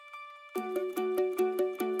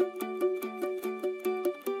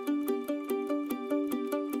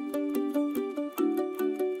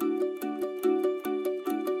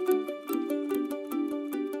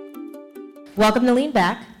Welcome to Lean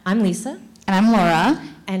Back. I'm Lisa. And I'm Laura.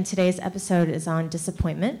 And today's episode is on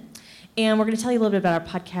disappointment. And we're going to tell you a little bit about our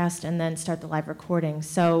podcast and then start the live recording.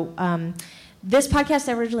 So this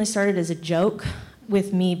podcast originally started as a joke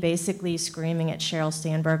with me basically screaming at Sheryl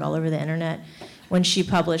Sandberg all over the internet when she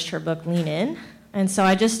published her book, Lean In. And so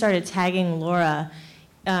I just started tagging Laura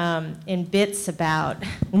in bits about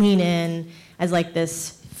Lean In as like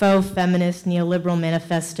this faux feminist neoliberal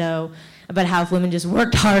manifesto about how if women just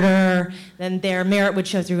worked harder, then their merit would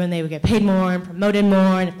show through and they would get paid more and promoted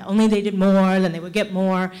more, and if only they did more, then they would get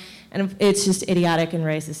more. And it's just idiotic and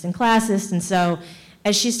racist and classist. And so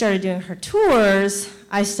as she started doing her tours,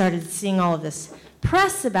 I started seeing all of this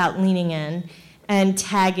press about leaning in and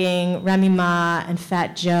tagging Remy Ma and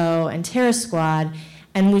Fat Joe and Terror Squad,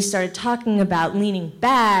 and we started talking about leaning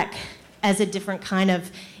back as a different kind of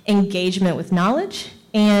engagement with knowledge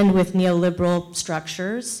and with neoliberal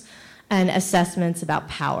structures and assessments about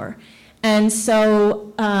power. And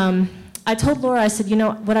so I told Laura, I said, you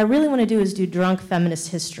know, what I really want to do is do drunk feminist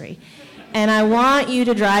history. And I want you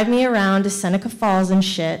to drive me around to Seneca Falls and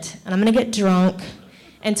shit, and I'm going to get drunk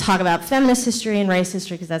and talk about feminist history and race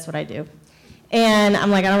history, because that's what I do. And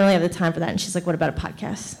I'm like, I don't really have the time for that. And she's like, what about a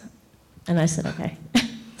podcast? And I said, okay.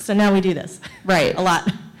 So now we do this. Right. A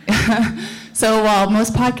lot. So while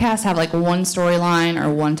most podcasts have like one storyline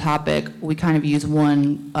or one topic, we kind of use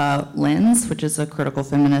one lens, which is a critical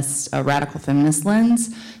feminist, a radical feminist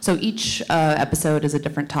lens. So each episode is a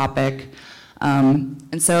different topic.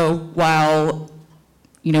 And so while,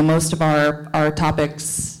 you know, most of our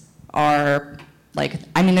topics are like,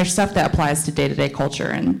 I mean, there's stuff that applies to day-to-day culture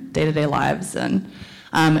and day-to-day lives. And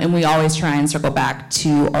we always try and circle back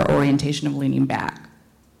to our orientation of leaning back.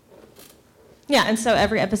 Yeah, and so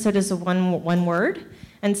every episode is a one word,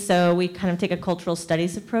 and so we kind of take a cultural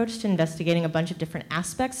studies approach to investigating a bunch of different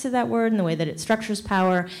aspects of that word and the way that it structures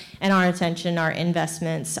power, and our attention, our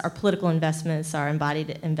investments, our political investments, our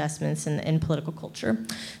embodied investments in political culture.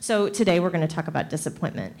 So today we're going to talk about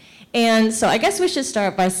disappointment. And so I guess we should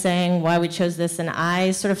start by saying why we chose this, and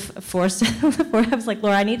I sort of forced, I was like,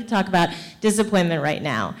 Laura, I need to talk about disappointment right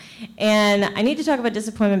now. And I need to talk about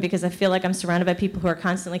disappointment because I feel like I'm surrounded by people who are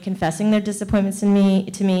constantly confessing their disappointments to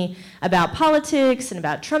me about politics and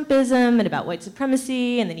about Trumpism and about white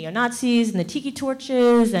supremacy and the neo-Nazis and the tiki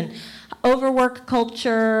torches and overwork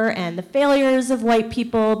culture and the failures of white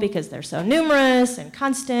people because they're so numerous and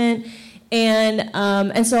constant.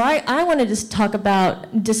 And so I wanted to talk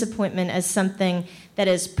about disappointment as something that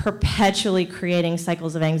is perpetually creating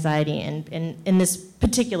cycles of anxiety in this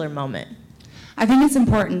particular moment. I think it's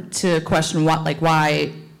important to question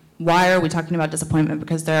why are we talking about disappointment?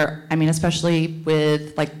 Because especially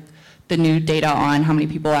with like the new data on how many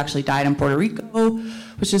people actually died in Puerto Rico,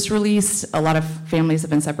 which is released. A lot of families have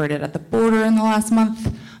been separated at the border in the last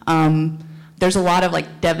month. There's a lot of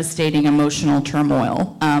like devastating emotional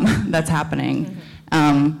turmoil that's happening.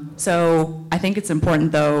 So I think it's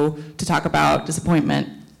important, though, to talk about disappointment,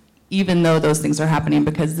 even though those things are happening,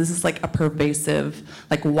 because this is like a pervasive,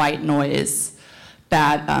 like white noise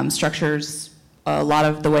that structures a lot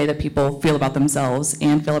of the way that people feel about themselves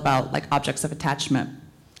and feel about like objects of attachment.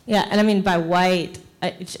 Yeah, and I mean by white,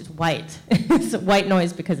 it's white. It's white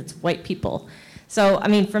noise because it's white people. So, I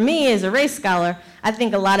mean, for me as a race scholar, I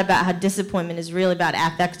think a lot about how disappointment is really about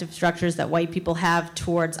affective structures that white people have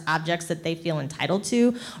towards objects that they feel entitled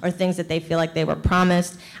to or things that they feel like they were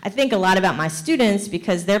promised. I think a lot about my students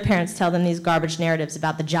because their parents tell them these garbage narratives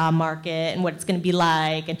about the job market and what it's going to be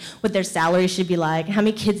like and what their salary should be like and how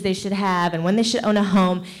many kids they should have and when they should own a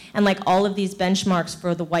home and like all of these benchmarks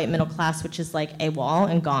for the white middle class, which is like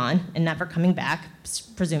AWOL and gone and never coming back,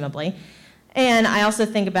 presumably. And I also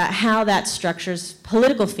think about how that structures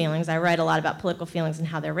political feelings. I write a lot about political feelings and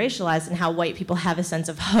how they're racialized and how white people have a sense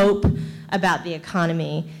of hope about the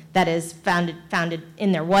economy that is founded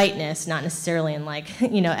in their whiteness, not necessarily in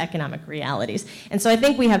economic realities. And so I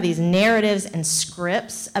think we have these narratives and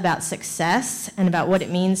scripts about success and about what it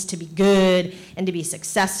means to be good and to be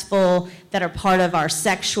successful that are part of our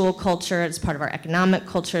sexual culture, it's part of our economic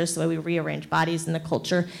culture, it's the way we rearrange bodies in the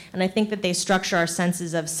culture. And I think that they structure our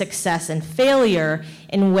senses of success and failure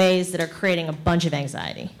in ways that are creating a bunch of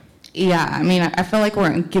anxiety. Yeah, I mean, I feel like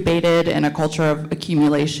we're incubated in a culture of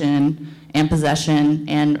accumulation and possession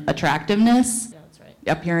and attractiveness,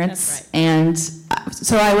 appearance. That's right. And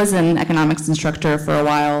so I was an economics instructor for a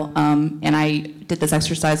while, and I did this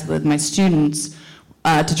exercise with my students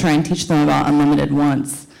to try and teach them about unlimited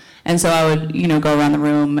wants. And so I would, go around the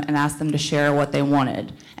room and ask them to share what they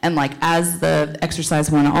wanted. And like as the exercise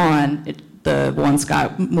went on, the wants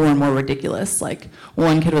got more and more ridiculous. Like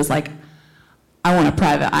one kid was like, I want a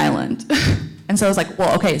private island. And so I was like,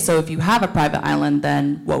 well, okay, so if you have a private island,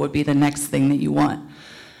 then what would be the next thing that you want?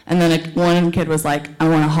 And then one kid was like, I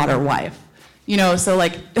want a hotter wife. You know, so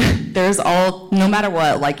like there's all, no matter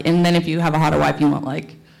what, like, and then if you have a hotter wife, you want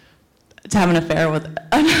like to have an affair with,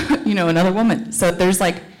 you know, another woman. So there's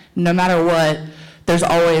like, no matter what, there's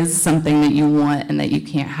always something that you want and that you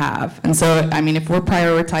can't have. And so, I mean, if we're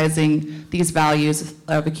prioritizing these values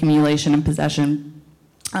of accumulation and possession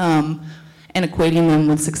and equating them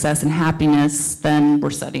with success and happiness, then we're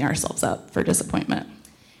setting ourselves up for disappointment.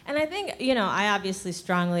 And I think, you know, I obviously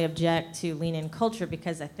strongly object to lean-in culture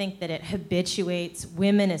because I think that it habituates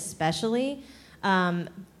women especially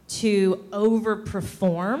to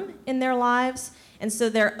overperform in their lives. And so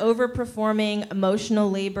they're overperforming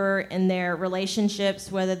emotional labor in their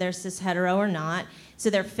relationships, whether they're cis-hetero or not. So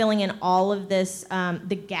they're filling in all of this,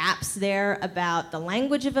 the gaps there about the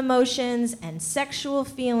language of emotions and sexual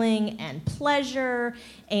feeling and pleasure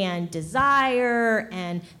and desire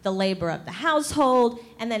and the labor of the household,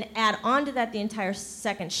 and then add on to that the entire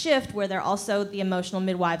second shift where they're also the emotional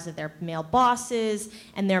midwives of their male bosses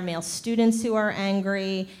and their male students who are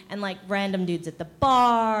angry and like random dudes at the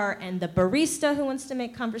bar and the barista who wants to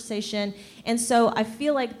make conversation. And so I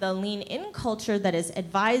feel like the lean-in culture that is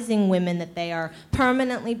advising women that they are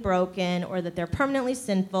permanently broken or that they're permanently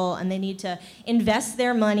sinful and they need to invest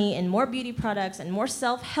their money in more beauty products and more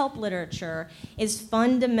self-help literature is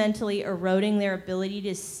fundamentally eroding their ability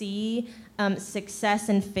to see success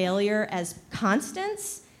and failure as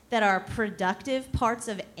constants that are productive parts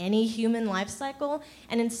of any human life cycle,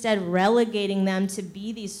 and instead relegating them to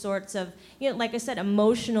be these sorts of, you know, like I said,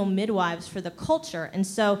 emotional midwives for the culture. And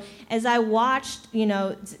so as I watched, you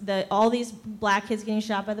know, all these black kids getting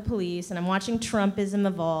shot by the police, and I'm watching Trumpism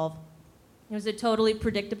evolve, it was a totally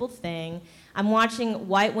predictable thing. I'm watching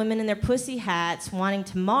white women in their pussy hats wanting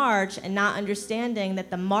to march and not understanding that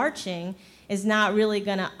the marching is not really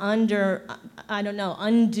going to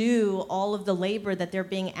undo all of the labor that they're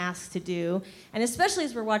being asked to do. And especially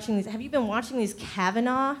as we're watching these, have you been watching these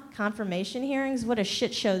Kavanaugh confirmation hearings? What a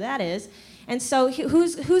shit show that is. And so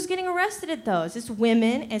who's getting arrested at those? It's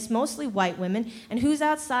women, it's mostly white women. And who's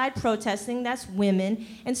outside protesting? That's women.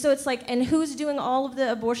 And so it's like, and who's doing all of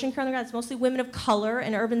the abortion care on the ground? It's mostly women of color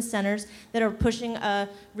in urban centers that are pushing a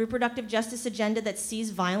reproductive justice agenda that sees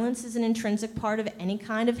violence as an intrinsic part of any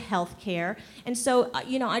kind of health care. And so,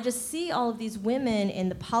 you know, I just see all of these women in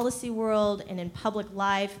the policy world and in public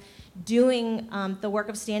life doing the work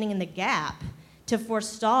of standing in the gap to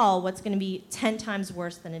forestall what's going to be 10 times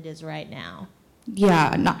worse than it is right now.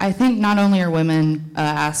 Yeah, I think not only are women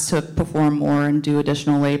asked to perform more and do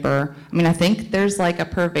additional labor, I mean, I think there's like a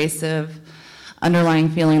pervasive underlying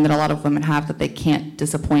feeling that a lot of women have that they can't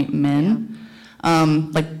disappoint men.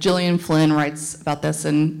 Like Gillian Flynn writes about this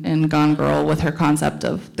in Gone Girl with her concept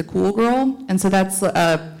of the cool girl. And so that's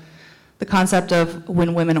the concept of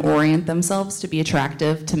when women orient themselves to be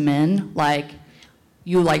attractive to men, like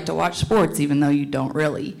you like to watch sports even though you don't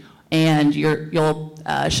really, and you'll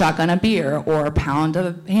shotgun a beer or pound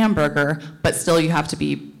a hamburger, but still you have to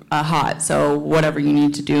be hot. So whatever you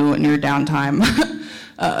need to do in your downtime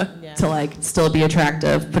to like still be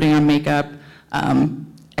attractive, putting on makeup,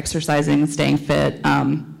 exercising, staying fit,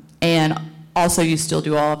 and also you still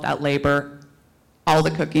do all of that labor, all the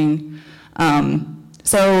cooking.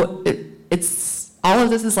 So it's all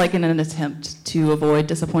of this is like in an attempt to avoid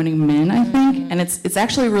disappointing men, I think, and it's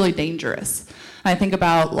actually really dangerous. I think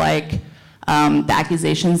about like the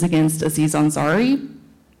accusations against Aziz Ansari,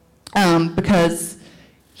 because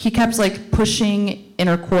he kept like pushing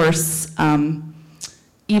intercourse,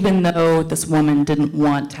 even though this woman didn't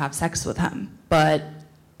want to have sex with him. But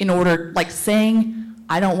in order, like saying,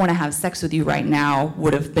 I don't want to have sex with you right now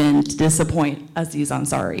would have been to disappoint Aziz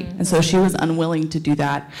Ansari. And so she was unwilling to do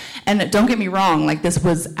that. And don't get me wrong, like this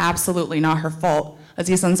was absolutely not her fault.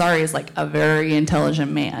 Aziz Ansari is like a very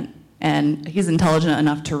intelligent man, and he's intelligent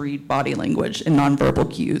enough to read body language and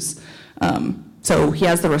nonverbal cues. So he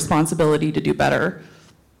has the responsibility to do better.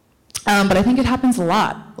 But I think it happens a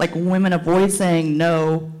lot. Like women avoid saying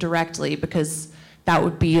no directly because that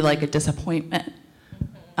would be like a disappointment.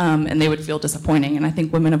 And they would feel disappointing, and I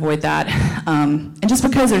think women avoid that. And just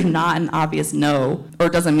because there's not an obvious no, or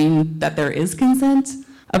doesn't mean that there is consent,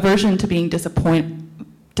 aversion to being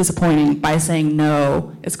disappointing by saying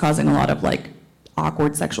no is causing a lot of like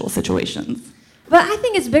awkward sexual situations. But I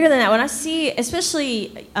think it's bigger than that. When I see,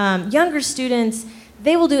 especially younger students,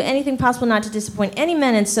 they will do anything possible not to disappoint any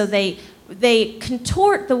men, and so they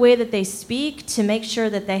contort the way that they speak to make sure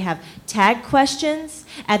that they have tag questions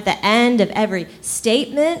at the end of every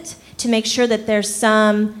statement to make sure that there's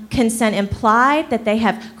some consent implied, that they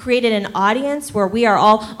have created an audience where we are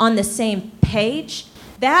all on the same page page,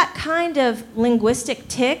 that kind of linguistic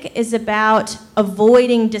tick is about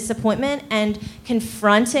avoiding disappointment and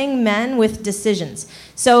confronting men with decisions.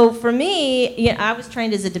 So for me, I was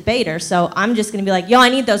trained as a debater, so I'm just going to be like, yo, I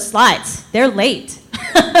need those slides. They're late.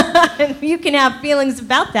 And you can have feelings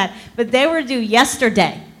about that, but they were due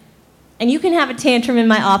yesterday. And you can have a tantrum in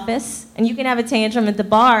my office, and you can have a tantrum at the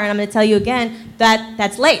bar, and I'm going to tell you again that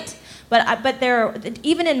that's late. But there are,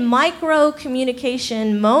 even in micro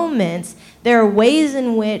communication moments, there are ways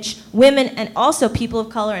in which women and also people of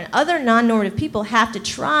color and other non-normative people have to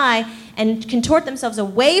try and contort themselves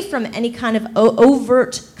away from any kind of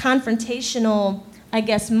overt confrontational, I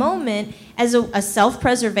guess, moment as a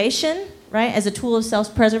self-preservation, right? As a tool of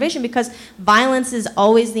self-preservation, because violence is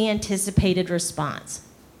always the anticipated response.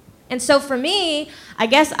 And so for me, I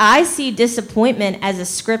guess I see disappointment as a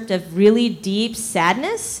script of really deep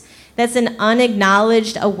sadness. That's an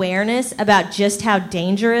unacknowledged awareness about just how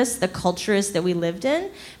dangerous the culture is that we lived in,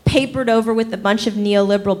 papered over with a bunch of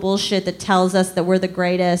neoliberal bullshit that tells us that we're the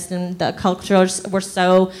greatest and the cultures we're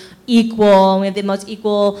so equal, and we have the most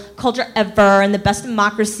equal culture ever and the best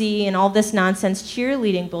democracy and all this nonsense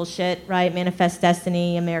cheerleading bullshit, right? Manifest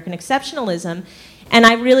Destiny, American exceptionalism. And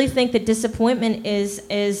I really think that disappointment is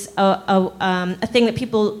a thing that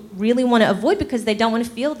people really want to avoid because they don't want to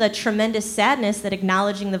feel the tremendous sadness that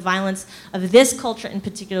acknowledging the violence of this culture in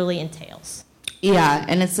particularly entails. Yeah,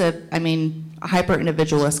 and it's a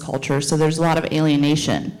hyper-individualist culture, so there's a lot of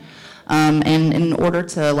alienation. And in order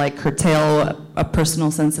to curtail a personal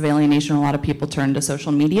sense of alienation, a lot of people turn to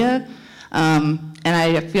social media. And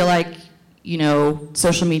I feel like,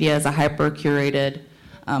 social media is a hyper-curated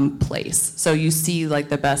place. So you see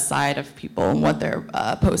the best side of people and what they're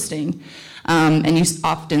posting. And you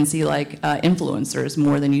often see influencers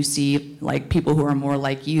more than you see people who are more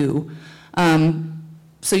like you.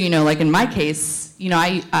 So in my case,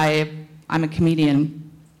 I'm a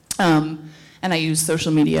comedian, and I use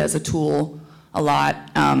social media as a tool a lot.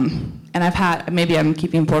 And I've had, maybe I'm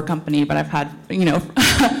keeping poor company, but I've had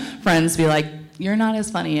friends be like, "You're not as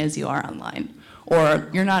funny as you are online." Or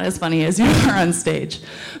you're not as funny as you are on stage.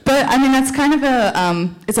 But that's kind of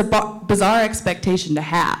it's a bizarre expectation to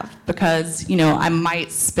have because, I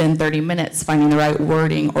might spend 30 minutes finding the right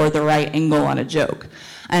wording or the right angle on a joke.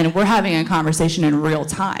 And we're having a conversation in real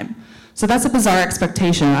time. So that's a bizarre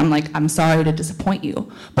expectation. I'm sorry to disappoint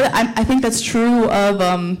you. But I think that's true of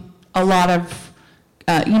a lot of,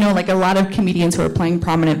 a lot of comedians who are playing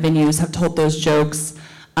prominent venues have told those jokes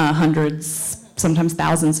hundreds, sometimes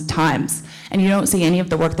thousands of times. And you don't see any of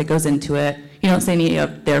the work that goes into it. You don't see any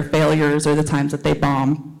of their failures or the times that they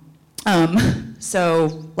bomb.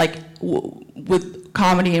 So, with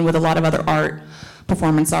comedy and with a lot of other art,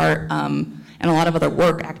 performance art, and a lot of other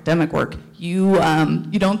work, academic work, you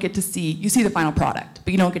don't get to see, you see the final product,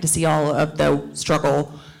 but you don't get to see all of the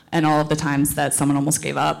struggle and all of the times that someone almost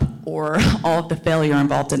gave up or all of the failure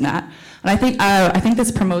involved in that. And I think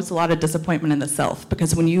this promotes a lot of disappointment in the self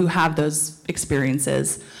because when you have those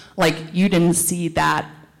experiences, you didn't see that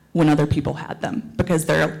when other people had them because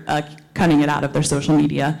they're cutting it out of their social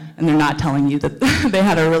media and they're not telling you that they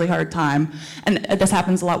had a really hard time. And this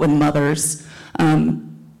happens a lot with mothers and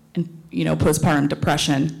postpartum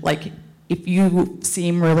depression. If you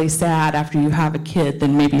seem really sad after you have a kid,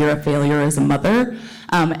 then maybe you're a failure as a mother.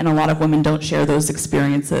 And a lot of women don't share those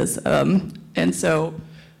experiences. And so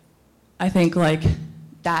I think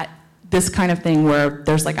that this kind of thing where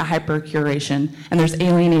there's a hyper curation and there's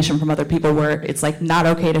alienation from other people where it's not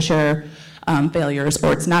okay to share failures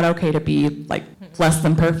or it's not okay to be less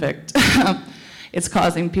than perfect. It's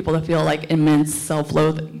causing people to feel immense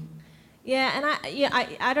self-loathing. Yeah, and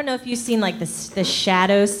I don't know if you've seen the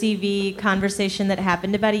shadow CV conversation that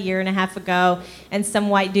happened about a year and a half ago, and some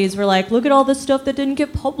white dudes were like, "Look at all the stuff that didn't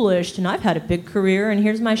get published, and I've had a big career, and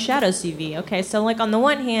here's my shadow CV." Okay, so on the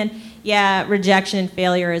one hand, yeah, rejection and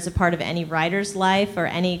failure is a part of any writer's life or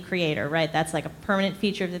any creator, right? That's a permanent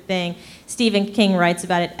feature of the thing. Stephen King writes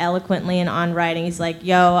about it eloquently and On Writing. He's like,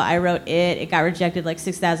 "Yo, I wrote it got rejected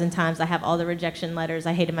 6,000 times. I have all the rejection letters.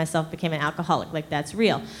 I hated myself, became an alcoholic." That's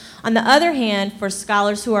real. On the other hand, for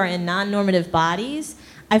scholars who are in non-normative bodies,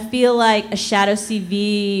 I feel like a shadow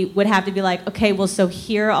CV would have to be okay, well, so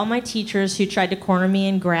here are all my teachers who tried to corner me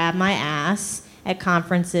and grab my ass at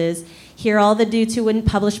conferences. Here are all the dudes who wouldn't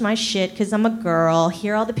publish my shit because I'm a girl.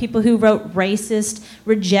 Here are all the people who wrote racist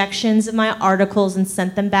rejections of my articles and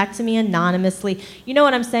sent them back to me anonymously. You know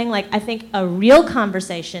what I'm saying? I think a real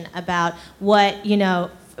conversation about what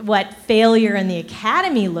failure in the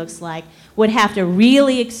academy looks like would have to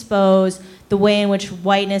really expose the way in which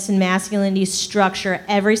whiteness and masculinity structure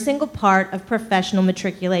every single part of professional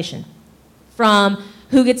matriculation. From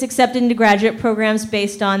who gets accepted into graduate programs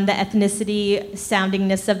based on the ethnicity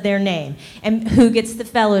soundingness of their name, and who gets the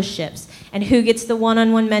fellowships, and who gets the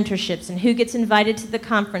one-on-one mentorships, and who gets invited to the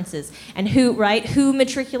conferences, and who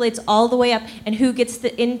matriculates all the way up, and who gets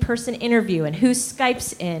the in-person interview, and who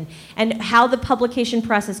Skypes in, and how the publication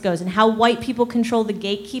process goes, and how white people control the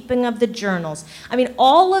gatekeeping of the journals. I mean,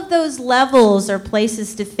 all of those levels are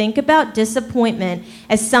places to think about disappointment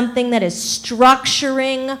as something that is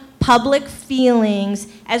structuring public feelings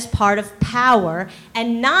as part of power,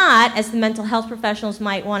 and not, as the mental health professionals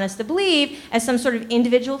might want us to believe, as some sort of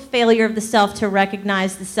individual failure of the self to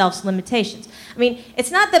recognize the self's limitations. I mean,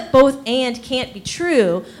 it's not that both and can't be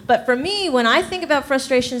true, but for me, when I think about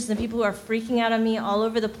frustrations and people who are freaking out on me all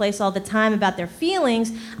over the place all the time about their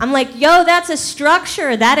feelings, I'm like, yo, that's a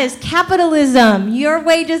structure. That is capitalism. Your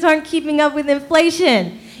wages aren't keeping up with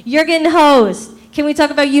inflation. You're getting hosed. Can we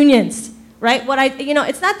talk about unions? Right?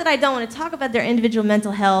 It's not that I don't want to talk about their individual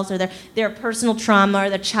mental health or their personal trauma or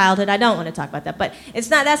their childhood. I don't want to talk about that. But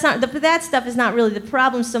that stuff is not really the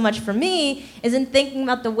problem so much for me, is in thinking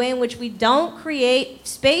about the way in which we don't create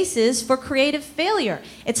spaces for creative failure.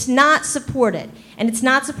 It's not supported. And it's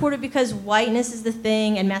not supported because whiteness is the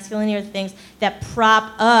thing and masculinity are the things that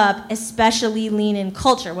prop up especially lean-in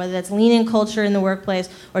culture, whether that's lean-in culture in the workplace,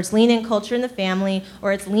 or it's lean-in culture in the family,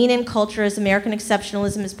 or it's lean-in culture as American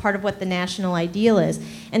exceptionalism is part of what the national ideal is.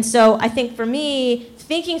 And so I think for me,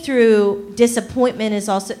 thinking through disappointment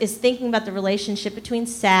is thinking about the relationship between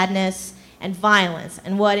sadness and violence,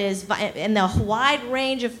 and and the wide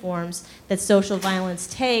range of forms that social violence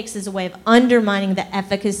takes as a way of undermining the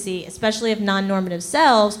efficacy, especially of non-normative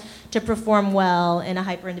selves, to perform well in a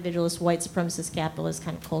hyper-individualist, white supremacist, capitalist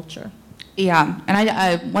kind of culture. Yeah,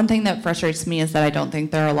 and one thing that frustrates me is that I don't think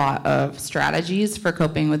there are a lot of strategies for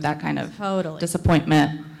coping with that kind of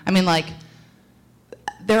disappointment. I mean, like,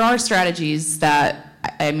 there are strategies that,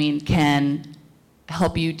 can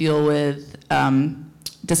help you deal with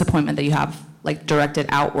disappointment that you have, like, directed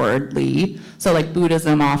outwardly. So, like,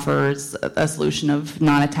 Buddhism offers a solution of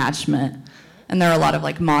non-attachment, and there are a lot of,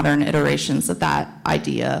 like, modern iterations of that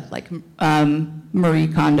idea, like Marie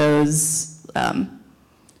Kondo's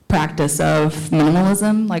practice of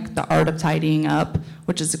minimalism, like the art of tidying up,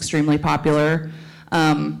 which is extremely popular.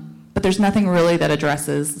 But there's nothing really that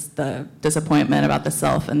addresses the disappointment about the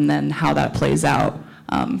self and then how that plays out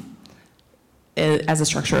as a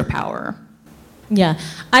structure of power. Yeah,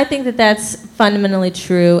 I think that that's fundamentally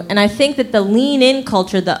true. And I think that the lean-in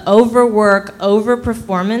culture, the overwork,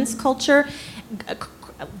 over-performance culture,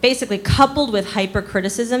 basically coupled with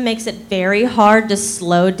hypercriticism, makes it very hard to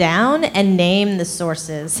slow down and name the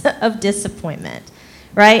sources of disappointment,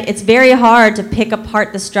 right? It's very hard to pick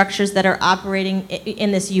apart the structures that are operating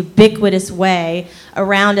in this ubiquitous way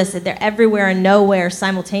around us, that they're everywhere and nowhere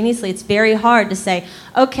simultaneously. It's very hard to say,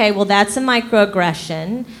 okay, well, that's a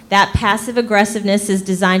microaggression. That passive aggressiveness is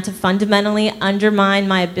designed to fundamentally undermine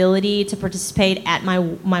my ability to participate at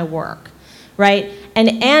my work, right?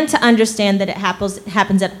 And to understand that it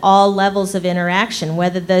happens at all levels of interaction,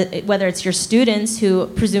 whether it's your students who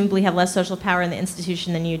presumably have less social power in the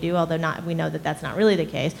institution than you do, although we know that that's not really the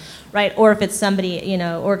case, right? Or if it's somebody,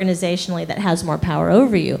 organizationally that has more power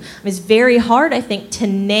over you. It's very hard, I think, to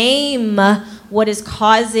name what is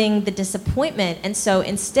causing the disappointment. And so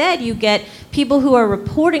instead you get people who are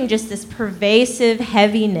reporting just this pervasive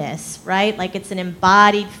heaviness, right? Like it's an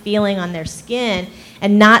embodied feeling on their skin,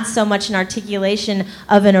 and not so much an articulation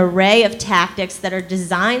of an array of tactics that are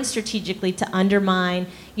designed strategically to undermine,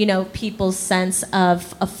 people's sense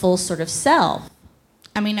of a full sort of self.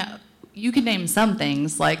 I mean, you can name some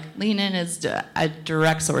things, like lean-in is a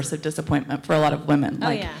direct source of disappointment for a lot of women.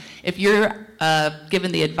 Like, if you're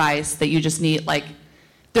given the advice that you just need, like,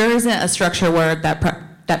 there isn't a structure where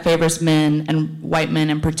that favors men and white men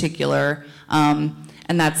in particular, and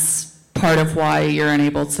that's part of why you're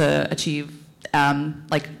unable to achieve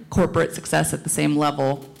like corporate success at the same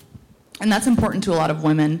level. And that's important to a lot of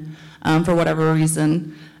women for whatever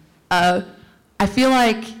reason. I feel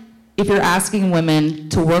like if you're asking women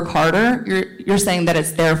to work harder, you're saying that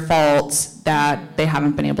it's their fault that they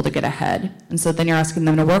haven't been able to get ahead. And so then you're asking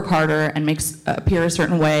them to work harder and appear a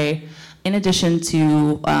certain way in addition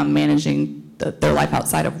to managing their life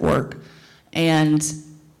outside of work. And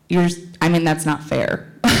that's not fair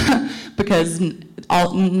because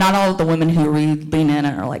not all of the women who read Lean In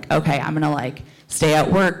are like, okay, I'm gonna stay at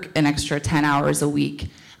work an extra 10 hours a week,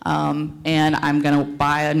 and I'm gonna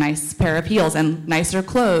buy a nice pair of heels and nicer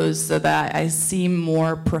clothes so that I seem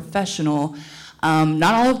more professional.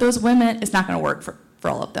 Not all of those women, it's not gonna work for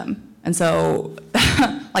all of them. And so,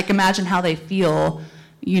 imagine how they feel,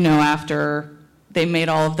 after they made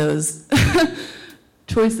all of those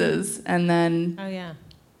choices, and then Oh, yeah.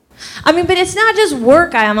 I mean, but it's not just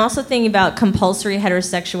work. I'm also thinking about compulsory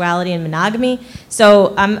heterosexuality and monogamy.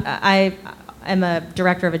 So I am a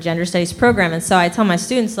director of a gender studies program, and so I tell my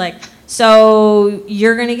students, like, so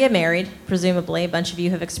you're going to get married, presumably. A bunch of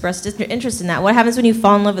you have expressed interest in that. What happens when you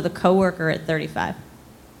fall in love with a coworker at 35?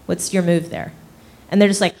 What's your move there? And they're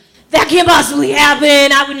just like, that can't possibly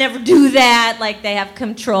happen. I would never do that. Like, they have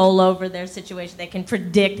control over their situation. They can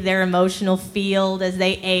predict their emotional field as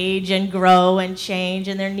they age and grow and change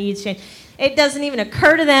and their needs change. It doesn't even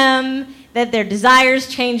occur to them that their desires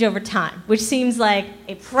change over time, which seems like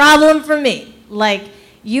a problem for me. Like,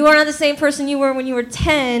 you are not the same person you were when you were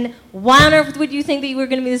 10. Why on earth would you think that you were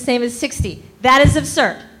going to be the same as 60? That is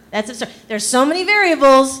absurd. That's absurd. There's so many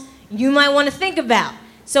variables you might want to think about.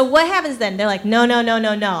 So what happens then? They're like, no,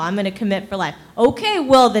 I'm going to commit for life. Okay,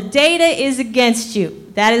 well, the data is against you.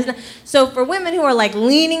 That is not. So for women who are like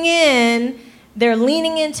leaning in, they're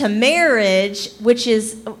leaning into marriage, which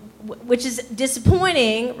is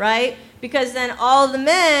disappointing, right? Because then all the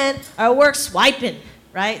men are work swiping,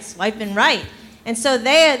 right? Swiping right. And so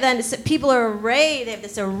people are they have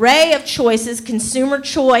this array of choices, consumer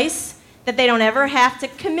choice, that they don't ever have to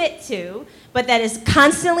commit to, but that is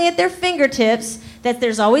constantly at their fingertips, that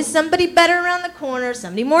there's always somebody better around the corner,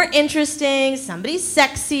 somebody more interesting, somebody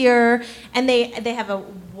sexier, and they have a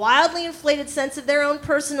wildly inflated sense of their own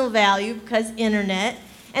personal value because internet.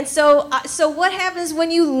 And so what happens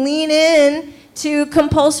when you lean in to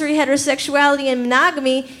compulsory heterosexuality and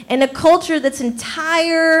monogamy in a culture that's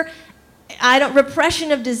entire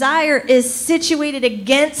repression of desire is situated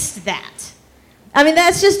against that? I mean,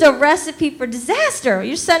 that's just a recipe for disaster.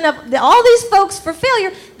 You're setting up all these folks for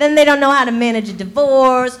failure, then they don't know how to manage a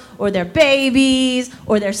divorce or their babies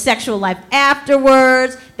or their sexual life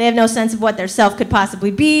afterwards. They have no sense of what their self could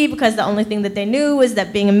possibly be because the only thing that they knew was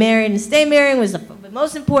that being married and stay married was the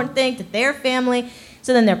most important thing to their family.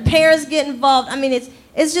 So then their parents get involved. I mean,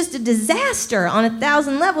 it's just a disaster on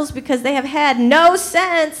 1,000 levels because they have had no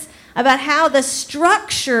sense about how the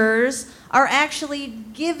structures are actually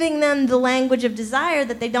giving them the language of desire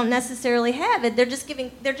that they don't necessarily have. They're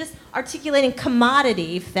just articulating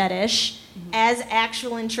commodity fetish as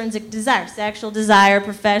actual intrinsic desire. Sexual desire,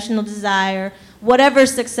 professional desire, whatever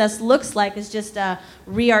success looks like is just a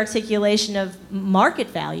re-articulation of market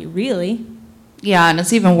value, really. Yeah, and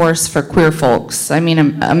it's even worse for queer folks. I mean,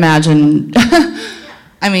 imagine,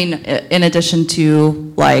 I mean, in addition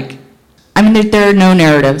to there are no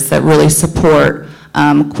narratives that really support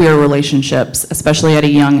queer relationships, especially at a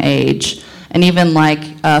young age, and even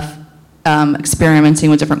experimenting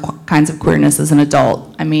with different kinds of queerness as an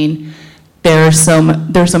adult. I mean, there's so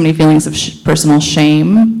many feelings of personal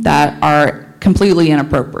shame that are completely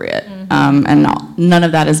inappropriate, and none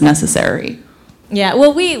of that is necessary. Yeah,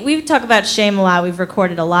 well, we talk about shame a lot. We've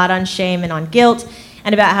recorded a lot on shame and on guilt,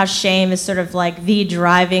 and about how shame is sort of like the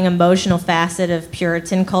driving emotional facet of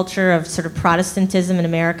Puritan culture, of sort of Protestantism in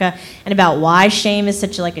America, and about why shame is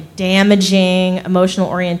such a damaging emotional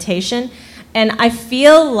orientation. And I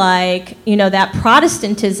feel like, that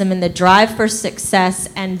Protestantism and the drive for success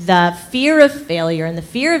and the fear of failure and the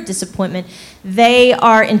fear of disappointment, they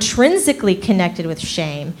are intrinsically connected with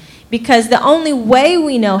shame. Because the only way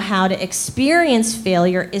we know how to experience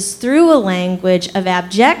failure is through a language of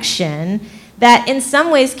abjection that in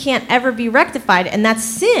some ways can't ever be rectified, and that's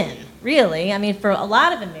sin, really, I mean, for a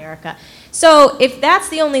lot of America. So if that's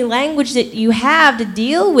the only language that you have to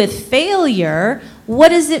deal with failure, what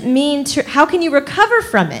does it mean how can you recover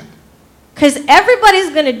from it? Because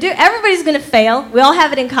everybody's gonna fail. We all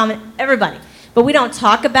have it in common, everybody. But we don't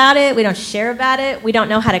talk about it, we don't share about it, we don't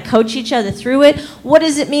know how to coach each other through it. What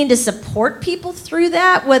does it mean to support people through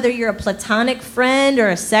that, whether you're a platonic friend or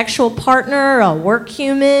a sexual partner or a work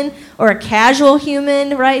human or a casual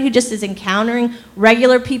human, right, who just is encountering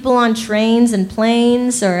regular people on trains and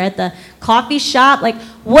planes or at the coffee shop?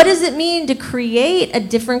 What does it mean to create a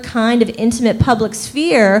different kind of intimate public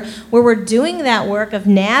sphere where we're doing that work of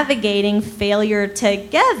navigating failure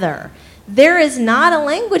together? There is not a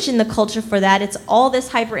language in the culture for that. It's all this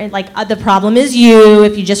the problem is you,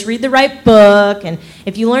 if you just read the right book, and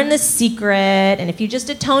if you learn the secret, and if you just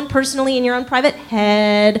atone personally in your own private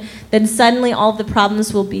head, then suddenly all of the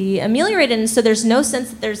problems will be ameliorated. And so there's no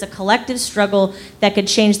sense that there's a collective struggle that could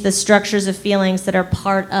change the structures of feelings that are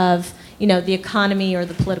part of, the economy or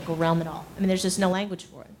the political realm at all. I mean, there's just no language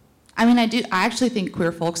for it. I mean, I actually think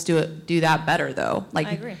queer folks do that better, though. I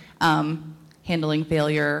agree. Handling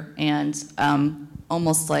failure and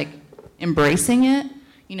almost embracing it,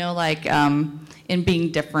 in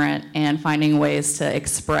being different and finding ways to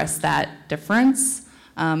express that difference.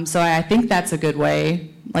 So I think that's a good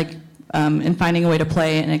way. in finding a way to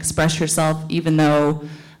play and express yourself, even though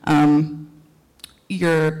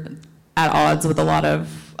you're at odds with a lot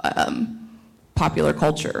of popular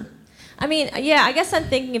culture. I mean, yeah, I guess I'm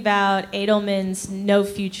thinking about Edelman's No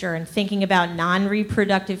Future and thinking about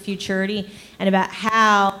non-reproductive futurity and about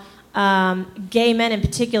how gay men in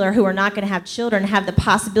particular who are not going to have children have the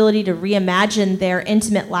possibility to reimagine their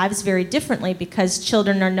intimate lives very differently because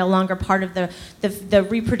children are no longer part of the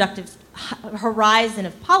reproductive horizon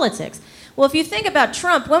of politics. Well, if you think about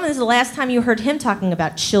Trump, when was the last time you heard him talking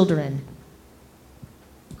about children?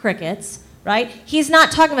 Crickets. Right? He's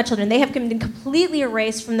not talking about children. They have been completely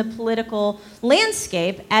erased from the political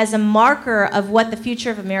landscape as a marker of what the future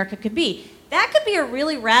of America could be. That could be a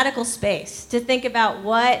really radical space to think about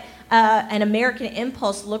what an American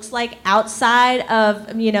impulse looks like outside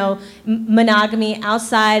of, monogamy,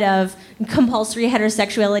 outside of compulsory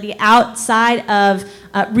heterosexuality, outside of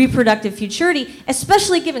reproductive futurity,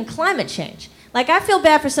 especially given climate change. Like, I feel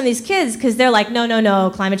bad for some of these kids because they're like, no,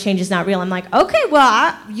 climate change is not real. I'm like, okay,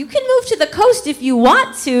 well, you can move to the coast if you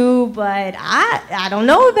want to, but I don't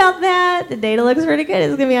know about that. The data looks pretty good.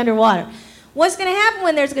 It's going to be underwater. What's going to happen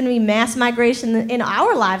when there's going to be mass migration in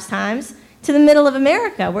our lifetimes to the middle of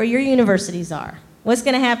America where your universities are? What's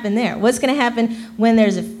going to happen there? What's going to happen when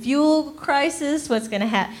there's a fuel crisis? What's going to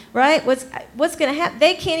happen, right? What's going to happen?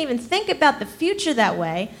 They can't even think about the future that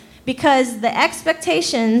way, because the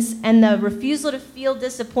expectations and the refusal to feel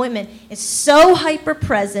disappointment is so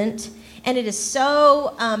hyper-present, and it is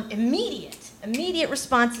so immediate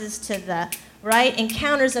responses to the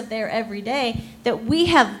encounters of their everyday, that we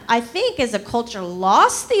have, I think, as a culture,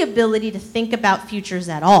 lost the ability to think about futures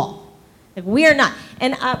at all. Like, we are not.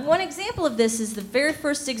 And one example of this is the very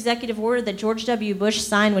first executive order that George W. Bush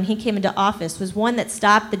signed when he came into office was one that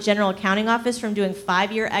stopped the General Accounting Office from doing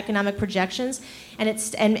 5-year economic projections, and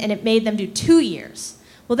it made them do 2 years.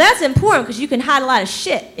 Well, that's important because you can hide a lot of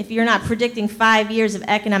shit if you're not predicting 5 years of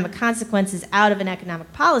economic consequences out of an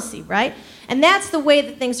economic policy, right? And that's the way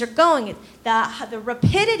that things are going. The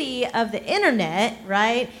rapidity of the internet,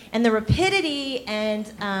 right, and the rapidity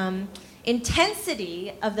and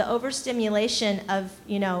intensity of the overstimulation of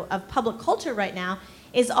public culture right now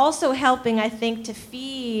is also helping, I think, to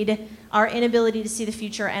feed our inability to see the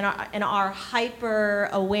future and our hyper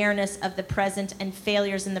awareness of the present and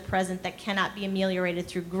failures in the present that cannot be ameliorated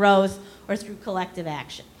through growth or through collective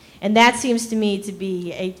action. And that seems to me to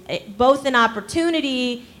be both an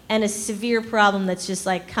opportunity and a severe problem that's just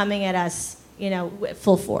like coming at us,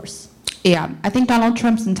 full force. Yeah, I think Donald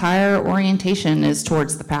Trump's entire orientation is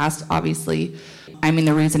towards the past, obviously. I mean,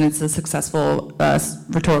 the reason it's a successful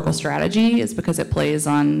rhetorical strategy is because it plays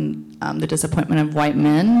on the disappointment of white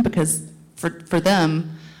men, because for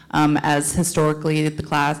them, as historically the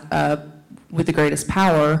class with the greatest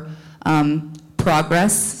power,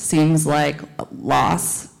 progress seems like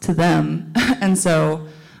loss to them. And so,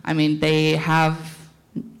 I mean, they have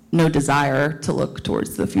no desire to look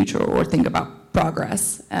towards the future or think about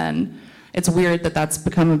progress. And it's weird that that's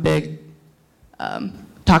become a big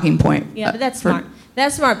talking point. Yeah, but that's smart.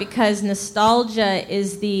 That's smart because nostalgia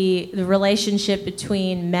is the relationship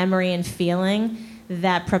between memory and feeling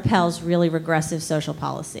that propels really regressive social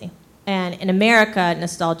policy. And in America,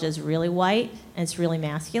 nostalgia is really white and it's really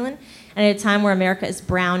masculine. And at a time where America is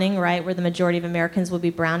browning, right, where the majority of Americans will be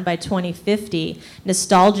brown by 2050,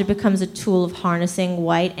 nostalgia becomes a tool of harnessing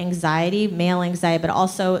white anxiety, male anxiety, but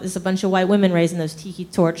also there's a bunch of white women raising those tiki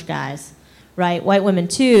torch guys, right? White women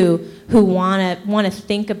too, who want to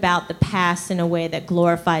think about the past in a way that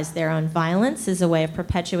glorifies their own violence as a way of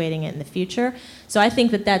perpetuating it in the future. So I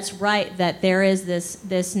think that that's right, that there is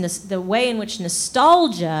the way in which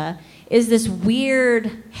nostalgia is this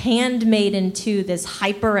weird handmaiden to this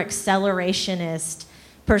hyper-accelerationist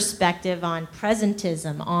perspective on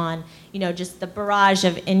presentism, on just the barrage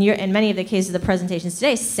of, in many of the cases of the presentations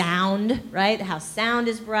today, sound, right? How sound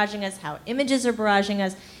is barraging us, how images are barraging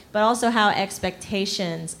us, but also how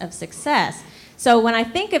expectations of success. So when I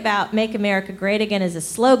think about Make America Great Again as a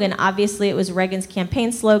slogan, obviously it was Reagan's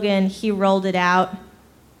campaign slogan. He rolled it out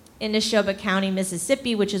in Neshoba County,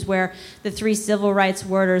 Mississippi, which is where the 3 civil rights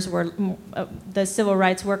workers were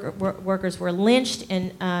lynched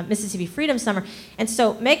in Mississippi Freedom Summer. And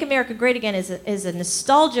so Make America Great Again is a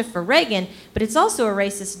nostalgia for Reagan, but it's also a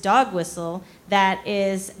racist dog whistle that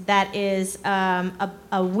is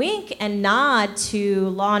a wink and nod to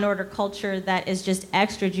law and order culture that is just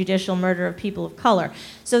extrajudicial murder of people of color.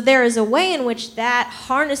 So there is a way in which that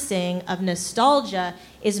harnessing of nostalgia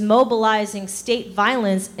is mobilizing state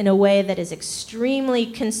violence in a way that is extremely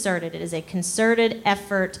concerted. It is a concerted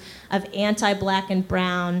effort of anti-black and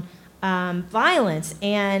brown violence.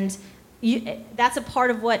 And that's a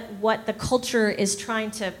part of what the culture is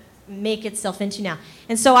trying to make itself into now.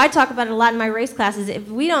 And so I talk about it a lot in my race classes. If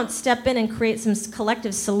we don't step in and create some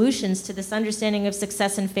collective solutions to this understanding of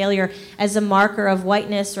success and failure as a marker of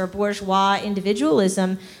whiteness or bourgeois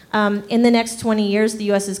individualism, in the next 20 years, the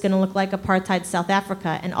U.S. is going to look like apartheid South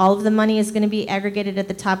Africa, and all of the money is going to be aggregated at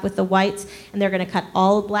the top with the whites, and they're going to cut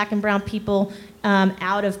all black and brown people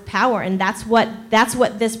out of power. And that's what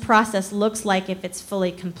this process looks like if it's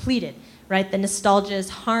fully completed. Right? The nostalgia is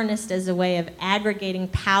harnessed as a way of aggregating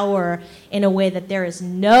power in a way that there is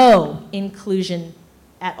no inclusion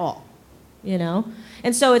at all, you know?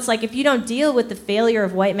 And so it's like if you don't deal with the failure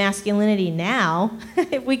of white masculinity now,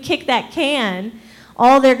 if we kick that can,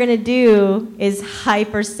 all they're going to do is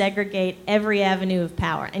hyper-segregate every avenue of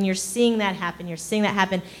power. And you're seeing that happen. You're seeing that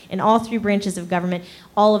happen in all three branches of government.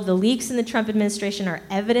 All of the leaks in the Trump administration are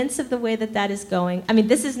evidence of the way that is going. I mean,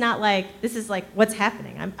 this is like what's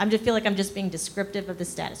happening. I just feel like I'm just being descriptive of the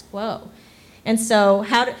status quo. And so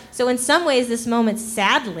so in some ways, this moment,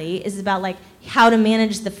 sadly, is about like how to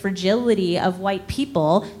manage the fragility of white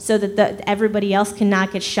people so that everybody else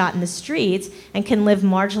cannot get shot in the streets and can live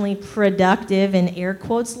marginally productive, in air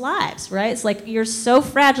quotes, lives, right? It's like you're so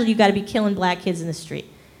fragile, you got to be killing black kids in the street.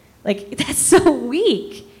 Like, that's so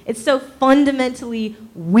weak. It's so fundamentally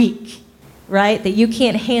weak, right? That you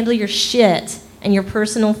can't handle your shit and your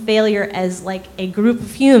personal failure as like a group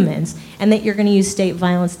of humans, and that you're going to use state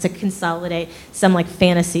violence to consolidate some like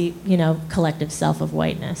fantasy, collective self of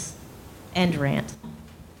whiteness. End rant.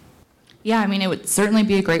 Yeah, I mean, it would certainly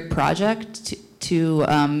be a great project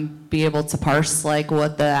to be able to parse like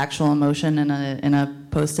what the actual emotion in a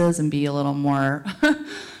post is and be a little more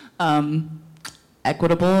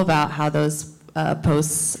equitable about how those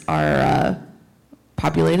posts are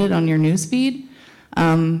populated on your newsfeed.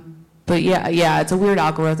 But yeah, it's a weird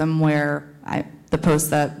algorithm where the posts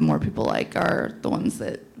that more people like are the ones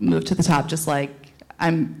that move to the top. Just like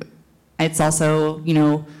it's also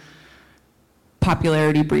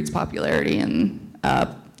popularity breeds popularity, and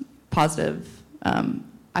positive.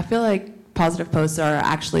 I feel like positive posts are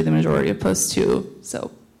actually the majority of posts too.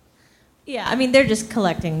 So yeah, I mean they're just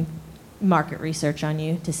collecting market research on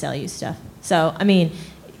you to sell you stuff. So I mean.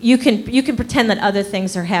 You can pretend that other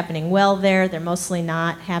things are happening well there. They're mostly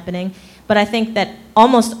not happening. But I think that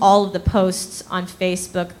almost all of the posts on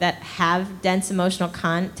Facebook that have dense emotional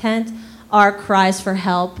content are cries for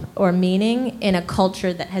help or meaning in a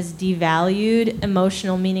culture that has devalued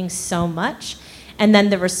emotional meaning so much. And then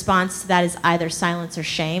the response to that is either silence or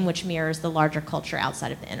shame, which mirrors the larger culture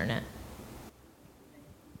outside of the internet.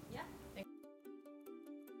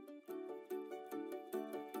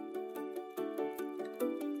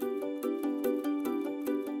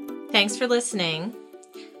 Thanks for listening.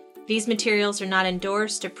 These materials are not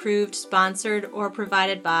endorsed, approved, sponsored, or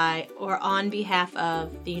provided by or on behalf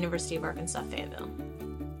of the University of Arkansas Fayetteville.